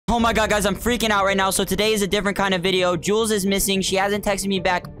Oh my god, guys, I'm freaking out right now. So today is a different kind of video. Jules is missing. She hasn't texted me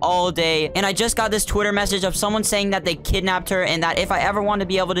back all day. And I just got this Twitter message of someone saying that they kidnapped her and that if I ever want to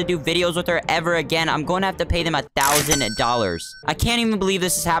be able to do videos with her ever again, I'm going to have to pay them $1,000. I can't even believe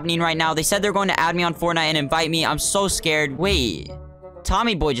this is happening right now. They said they're going to add me on Fortnite and invite me. I'm so scared. Wait.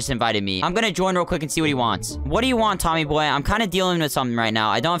 Tommy Boy just invited me. I'm gonna join real quick and see what he wants. What do you want, Tommy Boy? I'm kind of dealing with something right now.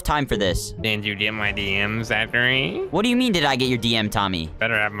 I don't have time for this. Did you get my DMs, Zachary? What do you mean, did I get your DM, Tommy?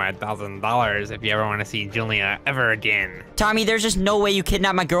 Better have my $1,000 if you ever want to see Julia ever again. Tommy, there's just no way you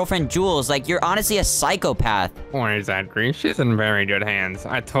kidnapped my girlfriend, Jules. Like, you're honestly a psychopath. Don't worry, Zachary. She's in very good hands.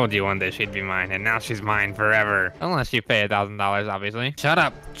 I told you one day she'd be mine, and now she's mine forever. Unless you pay $1,000, obviously. Shut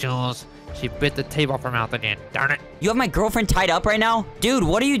up, Jules. She bit the tape off her mouth again. Darn it. You have my girlfriend tied up right now? Dude,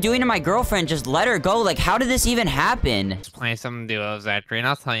 what are you doing to my girlfriend? Just let her go. Like, how did this even happen? Let's play some duos, Zachary, and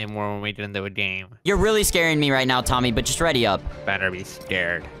I'll tell you more when we get into a game. You're really scaring me right now, Tommy, but just ready up. Better be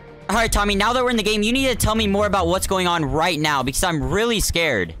scared. Alright, Tommy, now that we're in the game, you need to tell me more about what's going on right now, because I'm really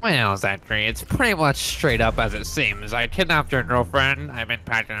scared. Well, Zachary, it's pretty much straight up as it seems. I kidnapped your girlfriend, I've been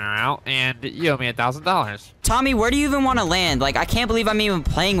packing her out, and you owe me $1,000. Tommy, where do you even want to land? Like, I can't believe I'm even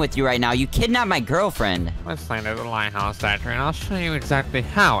playing with you right now. You kidnapped my girlfriend. Let's land at the lighthouse, Zachary, and I'll show you exactly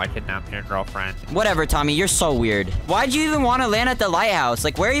how I kidnapped your girlfriend. Whatever, Tommy, you're so weird. Why'd you even want to land at the lighthouse?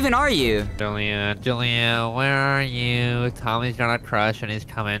 Like, where even are you? Julia, where are you? Tommy's got a crush and he's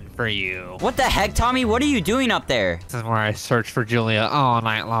coming for you. What the heck, Tommy? What are you doing up there? This is where I searched for Julia all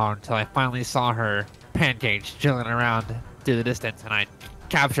night long until I finally saw her pancakes chilling around through the distance and I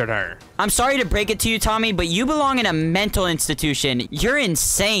captured her. I'm sorry to break it to you, Tommy, but you belong in a mental institution. You're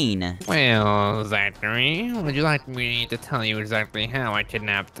insane. Well, Zachary, would you like me to tell you exactly how I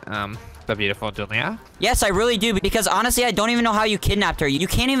kidnapped, the beautiful Julia? Yes, I really do, because honestly, I don't even know how you kidnapped her. You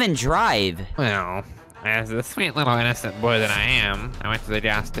can't even drive. Well, as the sweet little innocent boy that I am, I went to the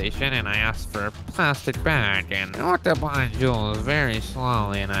gas station and I asked for a plastic bag and I walked up behind Jules very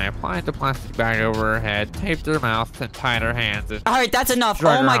slowly and I applied the plastic bag over her head, taped her mouth, and tied her hands. Alright, that's enough.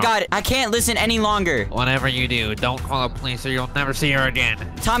 Oh my god, I can't listen any longer. Whatever you do, don't call the police or you'll never see her again.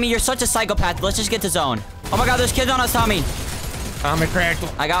 Tommy, you're such a psychopath. Let's just get to zone. Oh my god, there's kids on us, Tommy. Tommy cracked.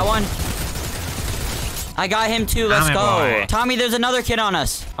 I got one. I got him too, let's go. Boy. Tommy, there's another kid on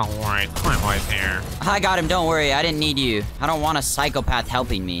us. Don't worry, my boy's here. I got him, don't worry, I didn't need you. I don't want a psychopath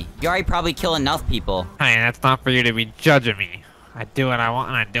helping me. You already probably kill enough people. Hey, that's not for you to be judging me. I do what I want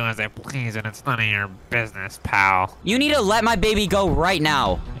and I do as I please and it's none of your business, pal. You need to let my baby go right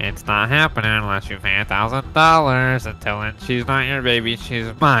now. It's not happening unless you pay $1,000. Until then, she's not your baby, she's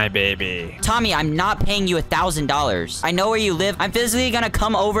my baby. Tommy, I'm not paying you $1,000. I know where you live. I'm physically gonna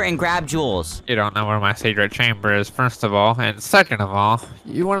come over and grab Jules. You don't know where my secret chamber is, first of all. And second of all,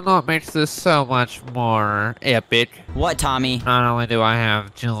 you wanna know what makes this so much more epic? What, Tommy? Not only do I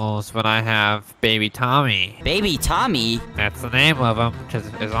have Jules, but I have baby Tommy. Baby Tommy? That's the name of him, because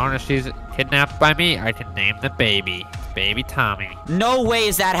as long as she's kidnapped by me, I can name the baby. Baby Tommy. No way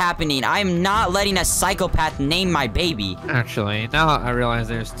is that happening. I'm not letting a psychopath name my baby. Actually, now I realize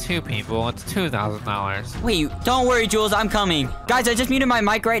there's two people, it's $2,000. Wait, don't worry, Jules, I'm coming. Guys, I just muted my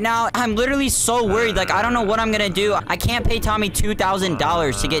mic right now. I'm literally so worried. Like, I don't know what I'm gonna do. I can't pay Tommy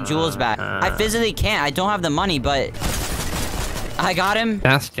 $2,000 to get Jules back. I physically can't. I don't have the money, but I got him.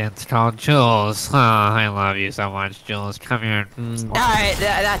 That's just called Jules. Oh, I love you so much, Jules. Come here. Alright,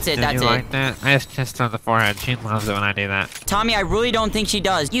 that's it, that's it. Did you like that? I just kissed her on the forehead. She loves it when I do that. Tommy, I really don't think she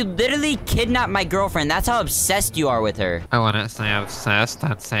does. You literally kidnapped my girlfriend. That's how obsessed you are with her. I wouldn't say obsessed.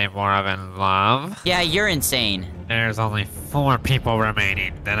 I'd say more of in love. Yeah, you're insane. There's only 4 people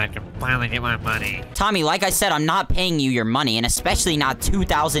remaining. Then I can finally get my money. Tommy, like I said, I'm not paying you your money, and especially not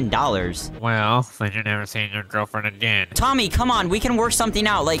 $2,000. Well, then you're never seeing your girlfriend again. Tommy, come on. We can work something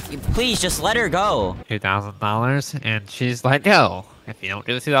out. Like, please, just let her go. $2,000, and she's let go. If you don't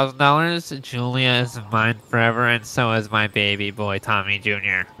get the $2,000, Julia is mine forever, and so is my baby boy, Tommy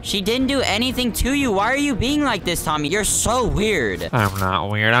Jr. She didn't do anything to you. Why are you being like this, Tommy? You're so weird. I'm not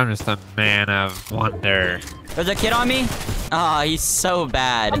weird. I'm just a man of wonder. There's a kid on me? Oh, he's so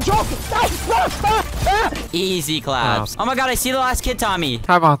bad. I'm joking. Easy claps. Oh my god, I see the last kid, Tommy.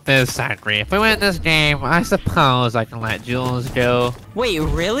 How about this, Zachary? If we win this game, I suppose I can let Jules go. Wait,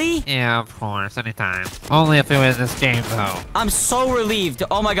 really? Yeah, of course. Anytime. Only if we win this game, though. I'm so relieved.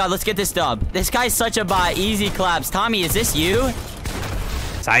 Oh my god, let's get this dub. This guy's such a bot. Easy claps. Tommy, is this you?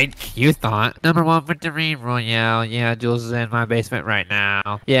 Psych, you thought. Number 1 victory, Royale. Yeah, Jules is in my basement right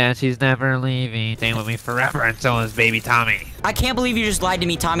now. Yeah, she's never leaving. Staying with me forever, and so is baby Tommy. I can't believe you just lied to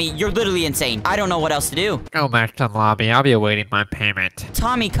me, Tommy. You're literally insane. I don't know what else to do. Go back to the lobby. I'll be awaiting my payment.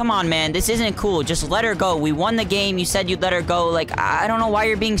 Tommy, come on, man. This isn't cool. Just let her go. We won the game. You said you'd let her go. Like, I don't know why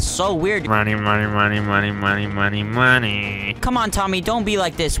you're being so weird. Money, money, money, money, money, money, money. Come on, Tommy. Don't be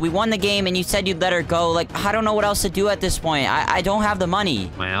like this. We won the game, and you said you'd let her go. Like, I don't know what else to do at this point. I don't have the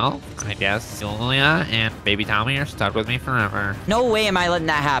money. Well, I guess Julia and baby Tommy are stuck with me forever. No way am I letting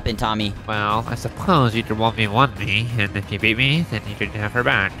that happen, Tommy. Well, I suppose you could 1v1 me, and if you beat me, then you could have her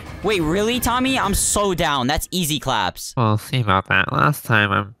back. Wait, really, Tommy? I'm so down. That's easy claps. We'll see about that. Last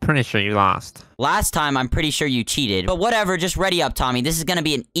time, I'm pretty sure you lost. Last time, I'm pretty sure you cheated. But whatever, just ready up, Tommy. This is gonna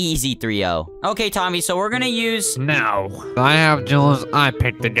be an easy 3-0. Okay, Tommy, so we're gonna use... No. I have Jules. I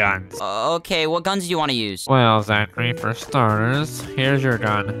picked the guns. Okay, what guns do you want to use? Well, Zachary, for starters, here's your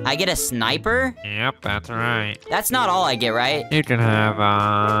gun. I get a sniper? Yep, that's right. That's not all I get, right? You can have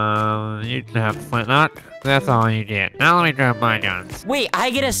flintlock. That's all you get. Now let me grab my guns. Wait,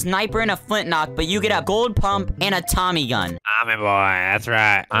 I get a sniper and a flintlock, but you get a gold pump and a Tommy gun. Tommy boy, that's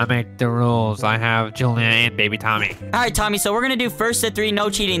right. I make the rules. I have Julia and baby Tommy. Alright, Tommy, so we're gonna do first to 3,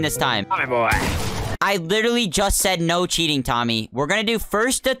 no cheating this time. Tommy boy. I literally just said no cheating, Tommy. We're gonna do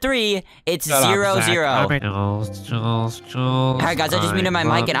first to 3. It's Shut 0-0. up, Zach. Jules. Alright, guys, I just muted my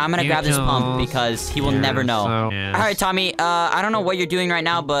mic, and I'm gonna grab this pump because he will never know. Alright, Tommy, I don't know what you're doing right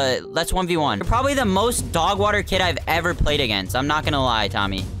now, but let's 1v1. You're probably the most dog water kid I've ever played against. I'm not gonna lie,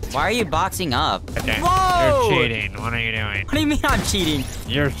 Tommy. Why are you boxing up? Okay. Whoa! You're cheating. What are you doing? What do you mean I'm cheating?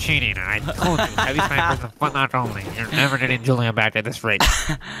 You're cheating. I told you. Heavy snipers and flintlock only. You're never getting Julia back at this rate.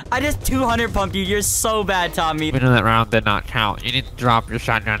 I just 200 pumped you. You're so bad, Tommy. We know that round did not count. You need to drop your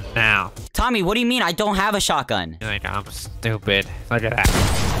shotgun now. Tommy, what do you mean? I don't have a shotgun. You're like, I'm stupid. Look at that.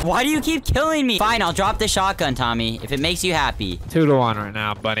 Why do you keep killing me? Fine, I'll drop the shotgun, Tommy, if it makes you happy. 2-1 right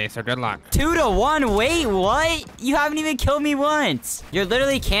now, buddy, so good luck. 2-1? Wait, what? You haven't even killed me once. You're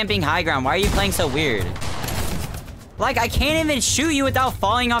literally camping high ground. Why are you playing so weird? Like, I can't even shoot you without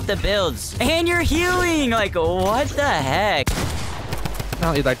falling off the builds. And you're healing! Like, what the heck?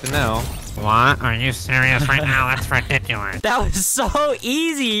 Well, you'd like to know. What? Are you serious right now? That's ridiculous. That was so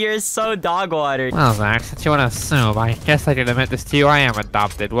easy. You're so dog watered. Well, Zach, since you want to assume, I guess I can admit this to you. I am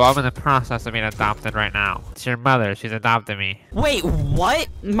adopted. Well, I'm in the process of being adopted right now. It's your mother. She's adopted me. Wait, what?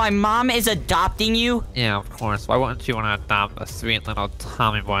 My mom is adopting you? Yeah, of course. Why wouldn't you want to adopt a sweet little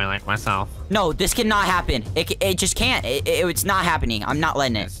Tommy boy like myself? No, this cannot happen. It just can't. It's not happening. I'm not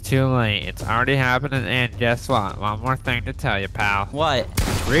letting it. It's too late. It's already happening, and guess what? One more thing to tell you, pal. What?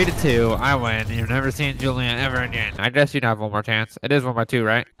 3-2, I win. You've never seen Julia ever again. I guess you'd have one more chance. It is 1-2,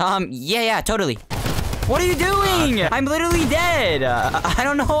 right? Yeah, totally. What are you doing? I'm literally dead. I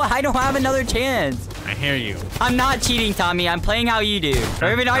don't know. I don't have another chance. I hear you. I'm not cheating, Tommy. I'm playing how you do.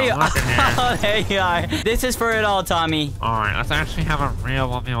 Where even are you? Oh, there you are. This is for it all, Tommy. Alright, let's actually have a real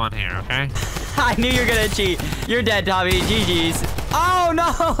 1v1 here, okay? I knew you were gonna cheat. You're dead, Tommy. GG's. Oh,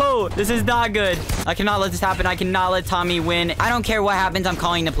 no. This is not good. I cannot let this happen. I cannot let Tommy win. I don't care what happens. I'm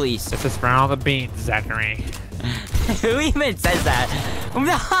calling the police. This is for all the beans, Zachary. Who even says that?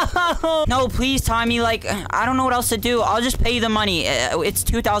 No! No, please, Tommy. Like, I don't know what else to do. I'll just pay you the money. It's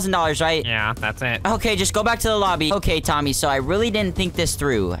 $2,000, right? Yeah, that's it. Okay, just go back to the lobby. Okay, Tommy, so I really didn't think this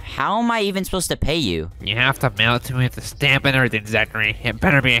through. How am I even supposed to pay you? You have to mail it to me with the stamp and everything, Zachary. It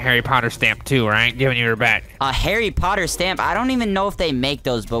better be a Harry Potter stamp, too, or I ain't giving you her back. A Harry Potter stamp? I don't even know if they make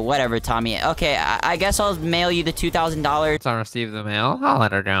those, but whatever, Tommy. Okay, I guess I'll mail you the $2,000. I'll receive the mail. I'll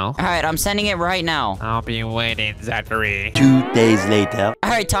let her go. All right, I'm sending it right now. I'll be waiting, Zachary. 2 days later.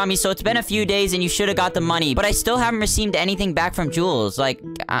 Alright, Tommy, so it's been a few days and you should have got the money, but I still haven't received anything back from Jules. Like,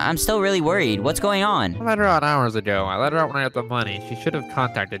 I'm still really worried. What's going on? I let her out hours ago. I let her out when I got the money. She should have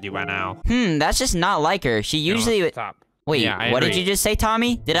contacted you by now. That's just not like her. She usually... Stop. Wait, Yeah, what agree. did you just say,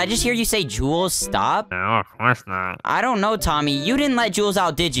 Tommy? Did I just hear you say Jules stop? No, of course not. I don't know, Tommy. You didn't let Jules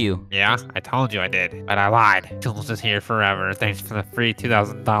out, did you? Yeah, I told you I did. But I lied. Jules is here forever. Thanks for the free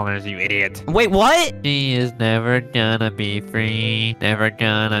 $2,000, you idiot. Wait, what? She is never gonna be free. Never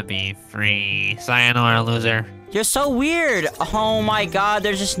gonna be free. Sayonara, loser. You're so weird. Oh my god,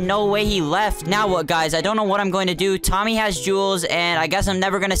 there's just no way he left. Now what, guys? I don't know what I'm going to do. Tommy has Jules, and I guess I'm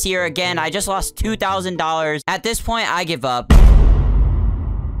never going to see her again. I just lost $2,000. At this point, I give up.